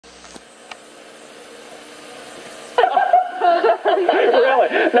Really?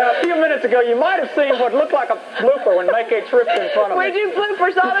 Now, a few minutes ago, you might have seen what looked like a blooper when Mackay tripped in front of me. We do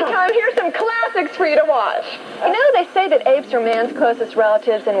bloopers all the time. Here's some classics for you to watch. You know, they say that apes are man's closest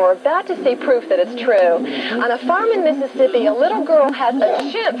relatives, and we're about to see proof that it's true. On a farm in Mississippi, a little girl has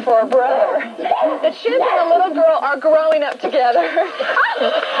a chimp for a brother. The chimp and the little girl are growing up together.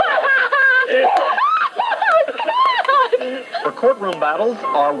 The courtroom battles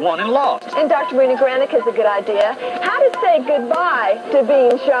are won and lost. And Dr. Rena Granick has a good idea. How to say goodbye to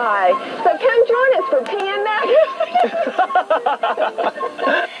being shy. So come join us for PM Magazine.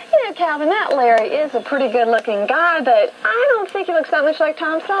 You know, Calvin, that Larry is a pretty good-looking guy, but I don't think he looks that much like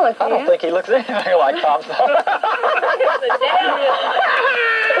Tom Selleck, do you? I don't think he looks anything like Tom Selleck.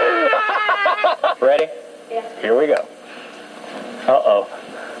 Ready? Yeah. Here we go. Uh-oh.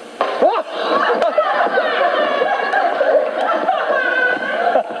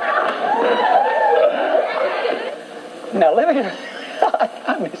 Now, let me just...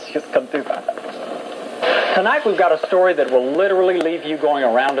 I miss you. Just come through that. Tonight, we've got a story that will literally leave you going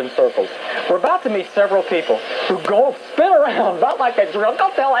around in circles. We're about to meet several people who go spin around, about like a drill.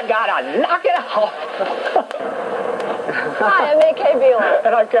 Don't tell that guy to knock it off. Hi, I'm A.K. Beeler.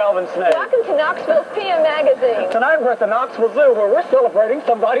 And I'm Calvin Sneed. Welcome to Knoxville's PM Magazine. Tonight, we're at the Knoxville Zoo, where we're celebrating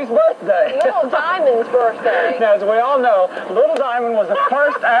somebody's birthday. Little Diamond's birthday. Now, as we all know, Little Diamond was the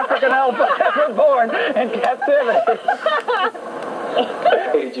first African elephant ever born in captivity.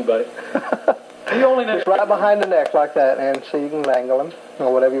 Hey, you, buddy. You only need right behind the neck like that, and so you can mangle him,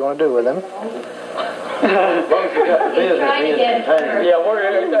 or whatever you want to do with him. Yeah,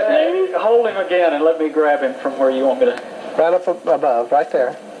 we're hold him again and let me grab him from where you want me to. Right up above, right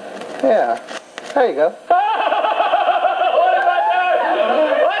there. Yeah. There you go.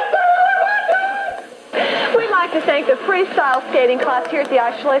 We'd like to thank the freestyle skating class here at the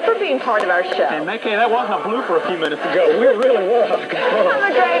Ice Chalet for being part of our show. Hey, Mackay, that wasn't a blooper a few minutes ago. We really were. Have a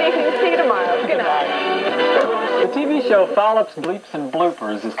great evening. See you tomorrow. Good night. The TV show Follops, Bleeps, and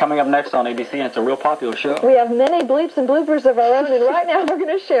Bloopers is coming up next on ABC, and it's a real popular show. We have many bleeps and bloopers of our own, and right now we're going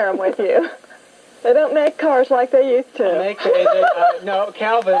to share them with you. They don't make cars like they used to. Mackay, no,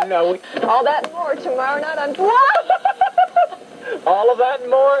 Calvin, no. All that and more tomorrow night on... All of that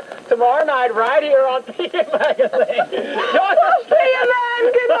and more tomorrow night right here on PM Magazine. See you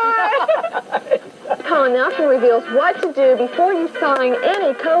then. Good night. Colin Nelson reveals what to do before you sign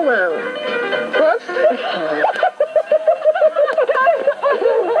any co-loan. Whoops.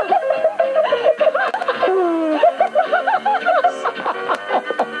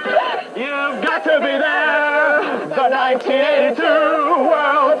 You've got to be there. The 1982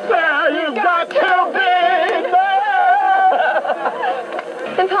 World's Fair. You've got to be there.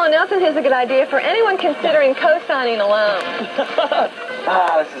 And Paul Nelson has a good idea for anyone considering co-signing a loan.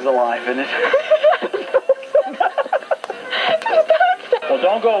 This is a life, isn't it? Well,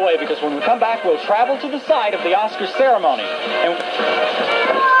 don't go away, because when we come back, we'll travel to the site of the Oscar ceremony.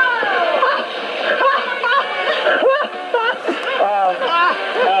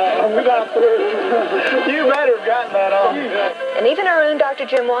 And we got through. You better have gotten that on. And even our own Dr.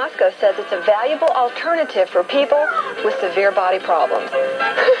 Jim Wasco says it's a valuable alternative for people with severe body problems.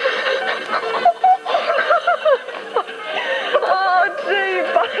 Oh, gee,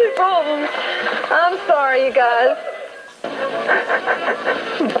 body problems. I'm sorry, you guys.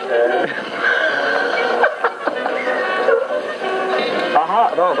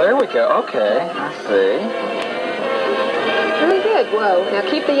 Oh, there we go. Okay, I see. Very good. Whoa. Now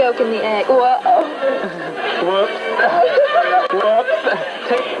keep the yolk in the egg. Whoa. Whoops. Whoops.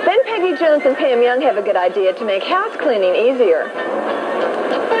 Then Peggy Jones and Pam Young have a good idea to make house cleaning easier.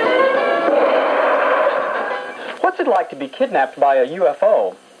 What's it like to be kidnapped by a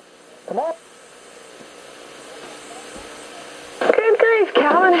UFO? Come on. Good grief,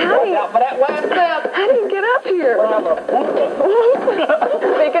 Calvin. How do you get up here?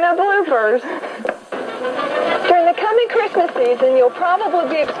 Speaking of bloopers. During the coming Christmas season, you'll probably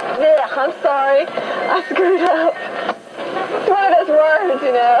be... I'm sorry. I screwed up. It's one of those words,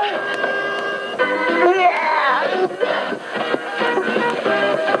 you know. Yeah.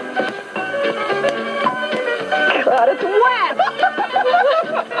 God, it's wet.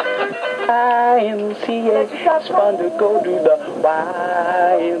 YMCA. It's fun to go to the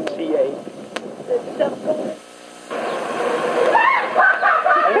YMCA.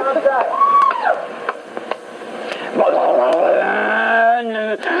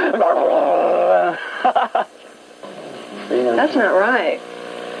 That's not right.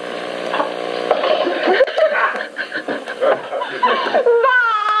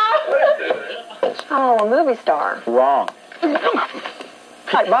 Oh, a movie star. Wrong.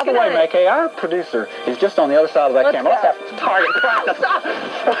 Hey, by the way, McKay, our producer is just on the other side of that camera. Let's have target practice.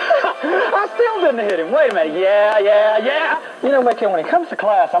 I still didn't hit him. Wait a minute. Yeah. You know, McKay, when it comes to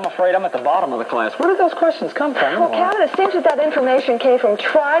class, I'm afraid I'm at the bottom of the class. Where did those questions come from? Well, Calvin, it seems that information came from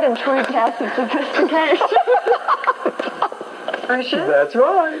tried and true tests of sophistication. Are you sure? That's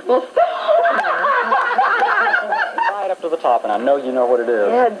right. Well, right up to the top, and I know you know what it is.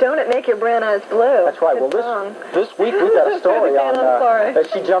 yeah, don't it make your brown eyes blue? That's right. Well, this week we've got a story on that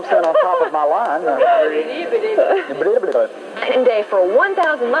she jumps in on top of my line. And day for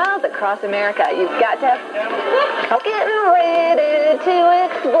 1,000 miles across America. You've got to getting ready to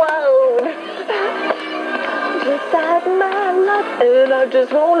explode. Inside my life, and I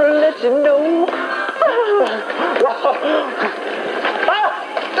just want to let you know.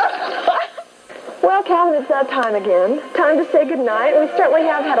 Well, Calvin, it's that time again. Time to say goodnight. We certainly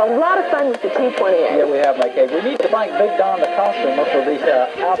have had a lot of fun with the T-28. Yeah, we have, McKay. We need to thank Big Don the costumer for these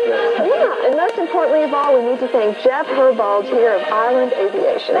outfits. Yeah, and most importantly of all, we need to thank Jeff Herbold here of Island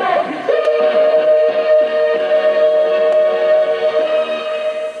Aviation.